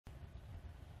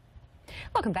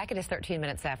Welcome back. It is 13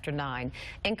 minutes after 9.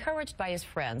 Encouraged by his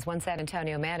friends, one San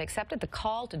Antonio man accepted the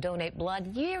call to donate blood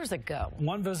years ago.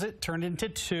 One visit turned into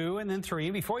 2 and then 3.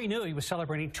 Before he knew it, he was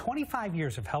celebrating 25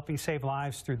 years of helping save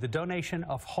lives through the donation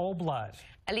of whole blood.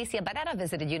 Alicia Barrera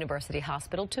visited University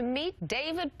Hospital to meet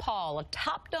David Paul, a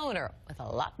top donor with a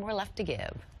lot more left to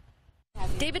give.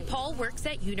 David Paul works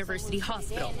at University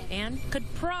Hospital and could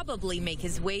probably make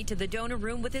his way to the donor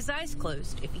room with his eyes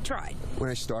closed if he tried. When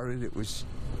I started, it was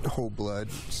whole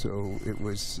blood, so it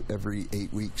was every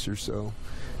 8 weeks or so.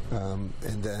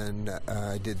 And then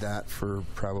I did that for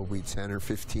probably 10 or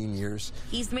 15 years.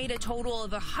 He's made a total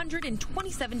of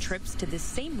 127 trips to this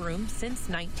same room since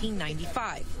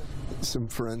 1995. Some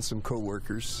friends, some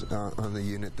co-workers on the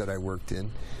unit that I worked in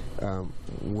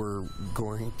were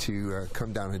going to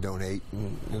come down and donate,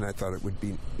 and I thought it would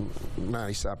be a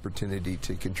nice opportunity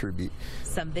to contribute.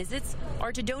 Some visits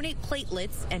are to donate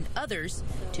platelets and others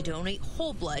to donate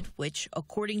whole blood, which,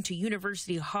 according to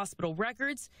University Hospital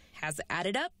records, has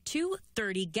added up to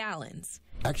 30 gallons.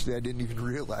 Actually, I didn't even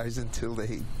realize until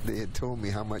they had told me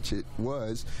how much it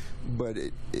was. But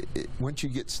once you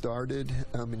get started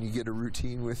and you get a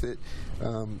routine with it,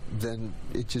 then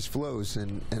it just flows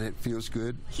and it feels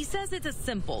good. He says it's a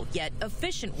simple yet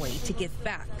efficient way to give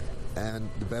back. And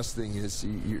the best thing is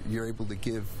you're able to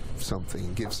give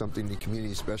something to the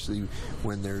community, especially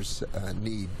when there's a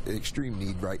need, extreme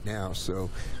need right now. So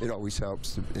it always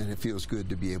helps, and it feels good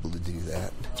to be able to do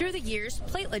that. Through the years,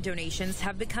 platelet donations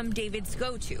have become David's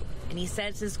go-to, and he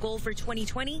says his goal for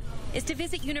 2020 is to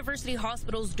visit University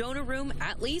Hospital's donor room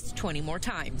at least 20 more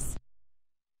times.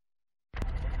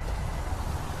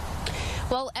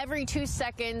 Well, every 2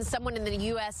 seconds, someone in the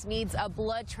U.S. needs a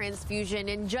blood transfusion.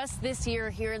 And just this year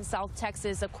here in South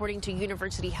Texas, according to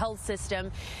University Health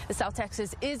System, the South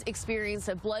Texas is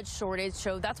experiencing a blood shortage.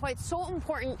 So that's why it's so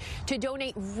important to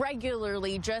donate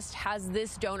regularly, just as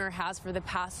this donor has for the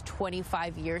past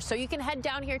 25 years. So you can head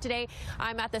down here today.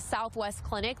 I'm at the Southwest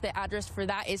Clinic. The address for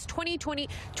that is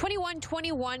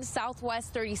 2121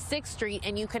 Southwest 36th Street.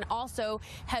 And you can also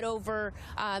head over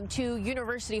to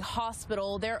University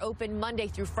Hospital. They're open Monday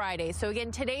through Friday. So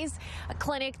again, today's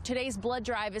clinic, today's blood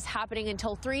drive is happening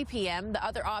until 3 p.m. The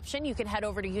other option, you can head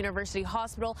over to University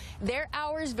Hospital. Their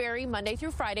hours vary Monday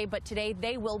through Friday, but today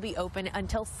they will be open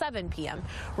until 7 p.m.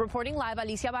 Reporting live,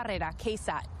 Alicia Barrera,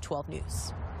 KSAT 12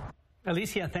 News.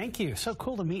 Alicia, thank you. So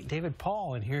cool to meet David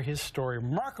Paul and hear his story.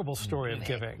 Remarkable story of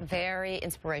giving. Very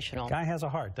inspirational. Guy has a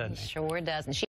heart, doesn't he? Sure does. And